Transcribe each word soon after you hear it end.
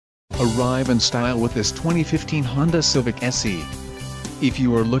Arrive in style with this 2015 Honda Civic SE. If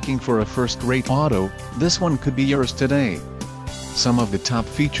you are looking for a first-rate auto, this one could be yours today. Some of the top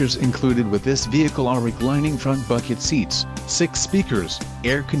features included with this vehicle are reclining front bucket seats, 6 speakers,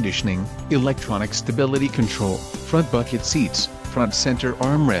 air conditioning, electronic stability control, front bucket seats, front center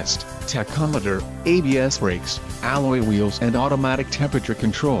armrest, tachometer, ABS brakes, alloy wheels and automatic temperature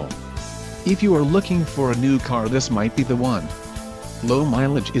control. If you are looking for a new car, this might be the one. Low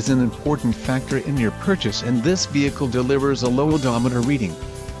mileage is an important factor in your purchase, and this vehicle delivers a low odometer reading.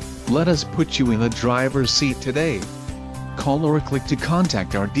 Let us put you in the driver's seat today. Call or click to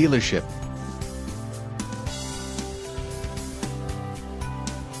contact our dealership.